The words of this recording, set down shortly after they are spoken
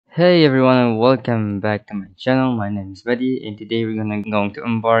Hey everyone and welcome back to my channel. My name is Buddy and today we're going to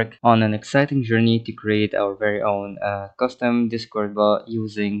embark on an exciting journey to create our very own custom Discord bot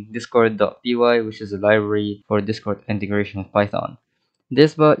using discord.py, which is a library for Discord integration with Python.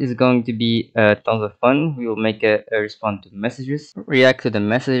 This bot is going to be tons of fun. We will make it respond to the messages, react to the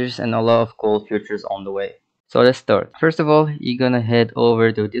messages, and a lot of cool features on the way. So let's start. First of all, you're gonna head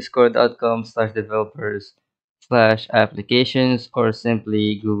over to discord.com/developers/applications or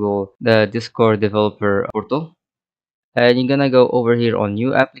simply Google the Discord developer portal. And you're gonna go over here on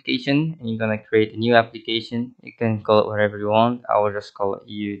new application and you're gonna create a new application. You can call it whatever you want. I will just call it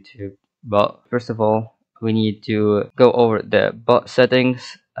YouTube bot. First of all, we need to go over the bot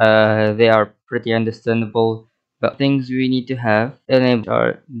settings. They are pretty understandable, but things we need to have enabled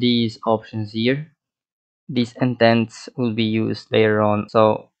are these options here. These intents will be used later on,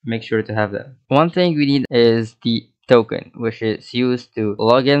 so make sure to have them. One thing we need is the token, which is used to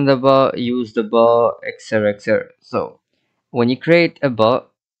log in the bot, use the bot, etc, etc. So when you create a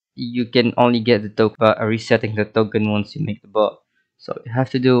bot, you can only get the token by resetting the token once you make the bot. So what you have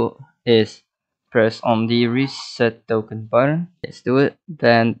to do is press on the reset token button. Let's do it.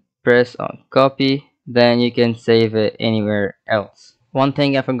 Then press on copy. Then you can save it anywhere else. One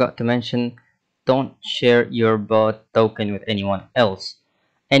thing I forgot to mention, don't share your bot token with anyone else.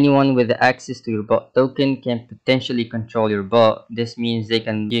 Anyone with access to your bot token can potentially control your bot. This means you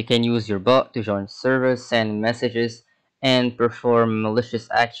can use your bot to join servers, send messages, and perform malicious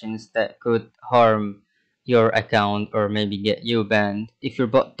actions that could harm your account or maybe get you banned. If your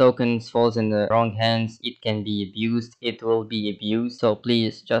bot tokens falls in the wrong hands, it can be abused. It will be abused. So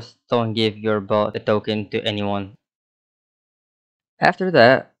please just don't give your bot the token to anyone. After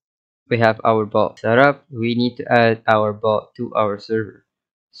that, we have our bot set up. We need to add our bot to our server.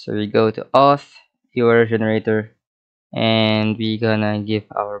 So we go to auth URL generator and we gonna give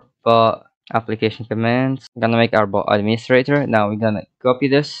our bot application commands. We're gonna make our bot administrator. Now we're gonna copy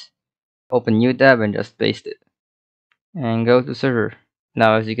this, open new tab and just paste it and go to server.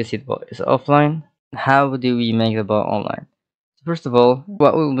 Now as you can see, the bot is offline. How do we make the bot online? First of all,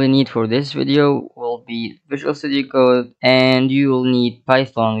 what we will need for this video will be Visual Studio Code, and you will need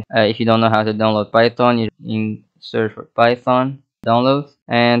Python. If you don't know how to download Python, you can search for Python, download,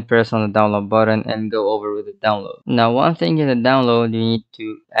 and press on the download button and go over with the download. Now, one thing in the download, you need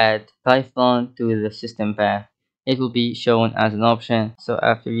to add Python to the system path. It will be shown as an option. So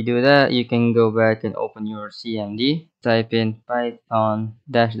after you do that, you can go back and open your CMD, type in Python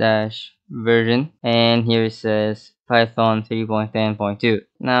dash dash version, and here it says Python 3.10.2.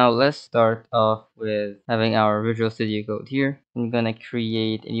 Now let's start off with having our Visual Studio Code here. I'm gonna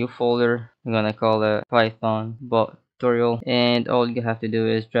create a new folder. I'm gonna call it Python bot tutorial, and all you have to do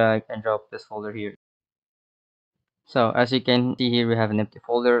is drag and drop this folder here. So as you can see here, we have an empty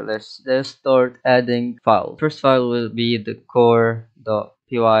folder. Let's start adding files. First file will be the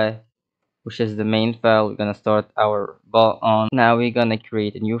core.py, which is the main file we're gonna start our bot on. Now we're gonna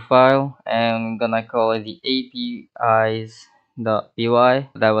create a new file and I'm gonna call it the apis.py.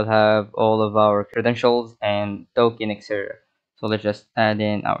 That will have all of our credentials and token, etc. So let's just add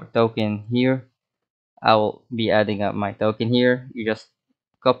in our token here. I will be adding up my token here. You just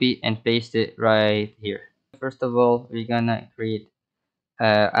copy and paste it right here. First of all, we're gonna create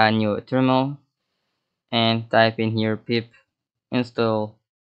a new terminal and type in here pip install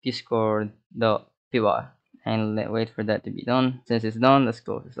discord.py and wait for that to be done. Since it's done, let's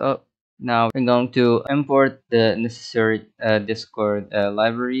close this up. Now we're going to import the necessary Discord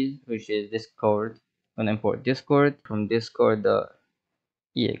libraries, which is Discord. I'm gonna import Discord from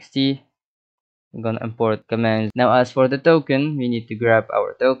discord.ext. We're gonna import commands. Now as for the token, we need to grab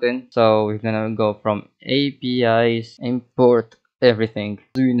our token. So we're gonna go from APIs import everything.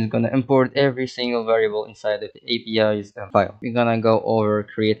 We're gonna import every single variable inside of the APIs file. We're gonna go over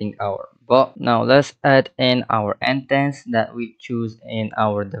creating our bot. Now let's add in our intents that we choose in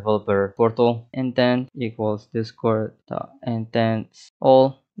our developer portal. Intent equals discord.intents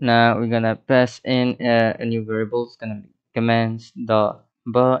all. Now we're gonna pass in a new variable. It's gonna be commands dot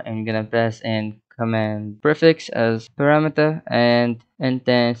but I'm gonna pass in command prefix as parameter and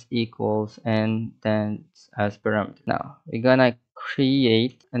intents equals intents as parameter. Now we're gonna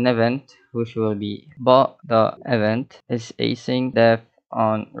create an event which will be bot the event is async def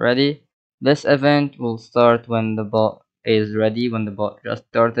on ready. This event will start when the bot is ready, when the bot just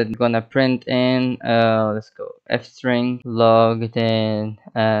started. I'm gonna print in let's go f string logged in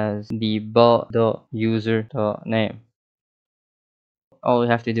as the bot dot user dot name. All we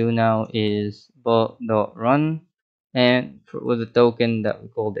have to do now is bot.run and with the token that we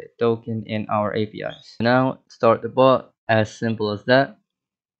called it token in our APIs. Now start the bot, as simple as that.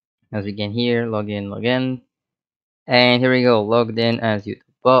 as we can hear, log in. And here we go, logged in as YouTube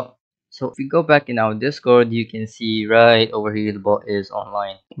bot. So if we go back in our Discord, you can see right over here the bot is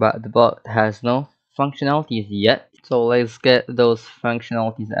online, but the bot has no functionalities yet. So let's get those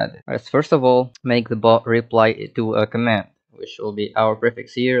functionalities added. Alright, first of all, make the bot reply to a command, which will be our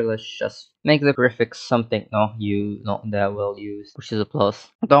prefix here. Let's just make the prefix something you know that we'll use, which is a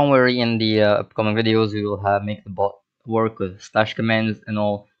plus. Don't worry, in the upcoming videos we will have make the bot work with slash commands and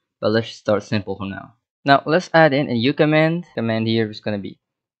all, but let's start simple for now. Now let's add in a new command. Command here is gonna be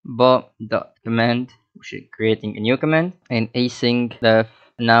bot.command, which is creating a new command, and async def.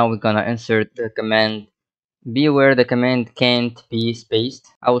 Now we're gonna insert the command. Be aware the command can't be spaced.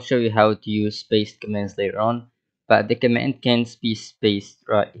 I will show you how to use spaced commands later on, but the command can't be spaced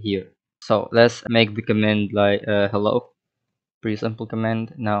right here. So let's make the command like hello. Pretty simple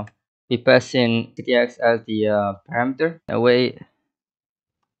command. Now we pass in ctx as the parameter. Away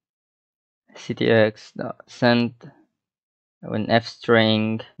ctx send an f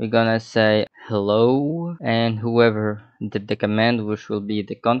string. We're gonna say hello, and whoever did the command, which will be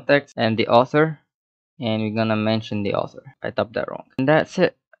the context and the author, and we're gonna mention the author. I typed that wrong. And that's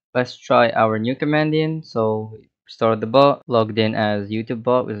it. Let's try our new command in. So we start the bot, logged in as YouTube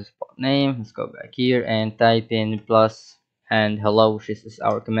bot with his bot name. Let's go back here and type in plus and hello, which is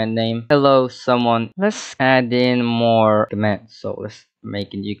our command name. Hello someone. Let's add in more commands. So let's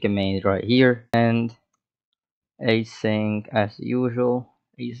make a new command right here, and async as usual.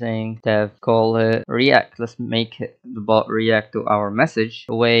 Async dev, call it react. Let's make the bot react to our message.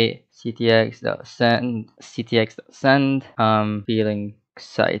 Away ctx.send. I'm feeling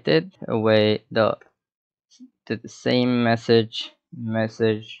excited. Away to the same message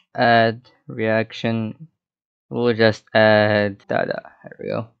add reaction. We'll just add data. There we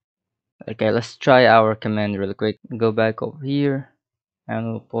go. Okay, let's try our command really quick. Go back over here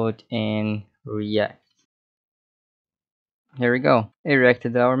and we'll put in react. Here we go. It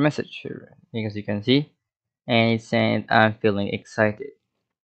reacted to our message here, as you can see, and it's saying I'm feeling excited.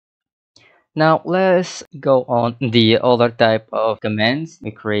 Now let's go on the other type of commands.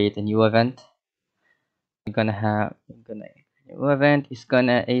 We create a new event. We're gonna new event is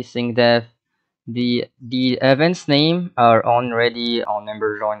gonna async def. The events name are already on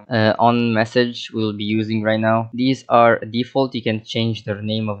member join on message we'll be using right now. These are default. You can change the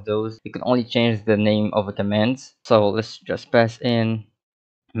name of those. You can only change the name of the commands. So let's just pass in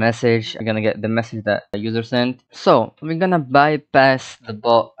message. We're gonna get the message that the user sent. So we're gonna bypass the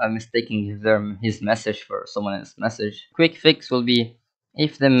bot mistaking his message for someone else's message. Quick fix will be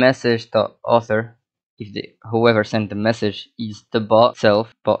if the message author, if the whoever sent the message is the bot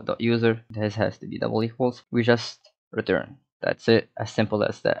itself, bot.user, this has to be double equals, we just return. That's it, as simple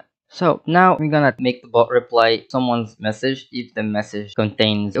as that. So now we're gonna make the bot reply someone's message if the message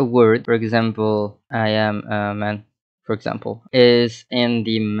contains a word. For example, I am a man, for example, is in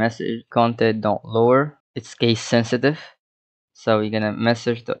the message content don't lower. It's case sensitive. So we're gonna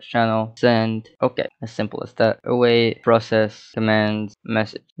message.channel send. Okay, as simple as that. Away process commands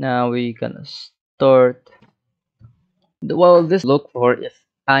message. Now we're gonna start. Well, this look for if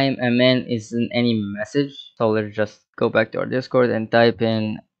I'm a man isn't any message. So let's just go back to our Discord and type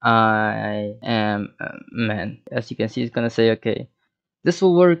in I am a man. As you can see, it's gonna say okay. This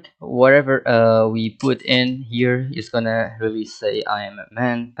will work whatever we put in here is gonna really say I am a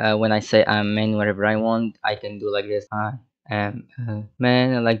man. When I say I'm a man, whatever I want, I can do like this. I am a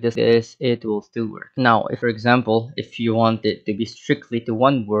man, and like this, it will still work. Now, if for example, if you want it to be strictly to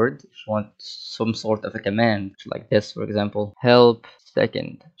one word, if you want some sort of a command like this, for example, help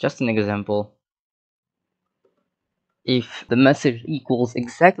second, just an example. If the message equals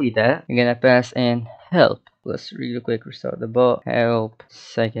exactly that, you're gonna pass in help. Let's really quick restart the bot. Help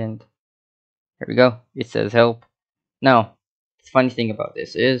second. Here we go. It says help. Now, the funny thing about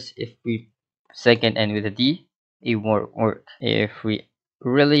this is if we second end with a D, it won't work. If we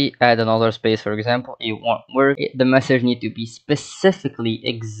really add another space, for example, it won't work. The message need to be specifically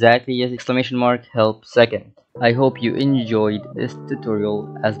exactly as exclamation mark help second. I hope you enjoyed this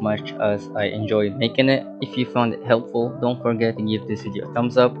tutorial as much as I enjoyed making it. If you found it helpful, don't forget to give this video a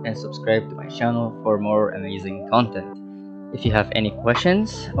thumbs up and subscribe to my channel for more amazing content. If you have any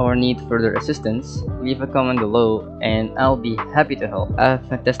questions or need further assistance, leave a comment below and I'll be happy to help. Have a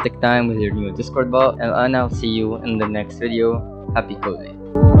fantastic time with your new Discord bot, and I'll see you in the next video. Happy coding!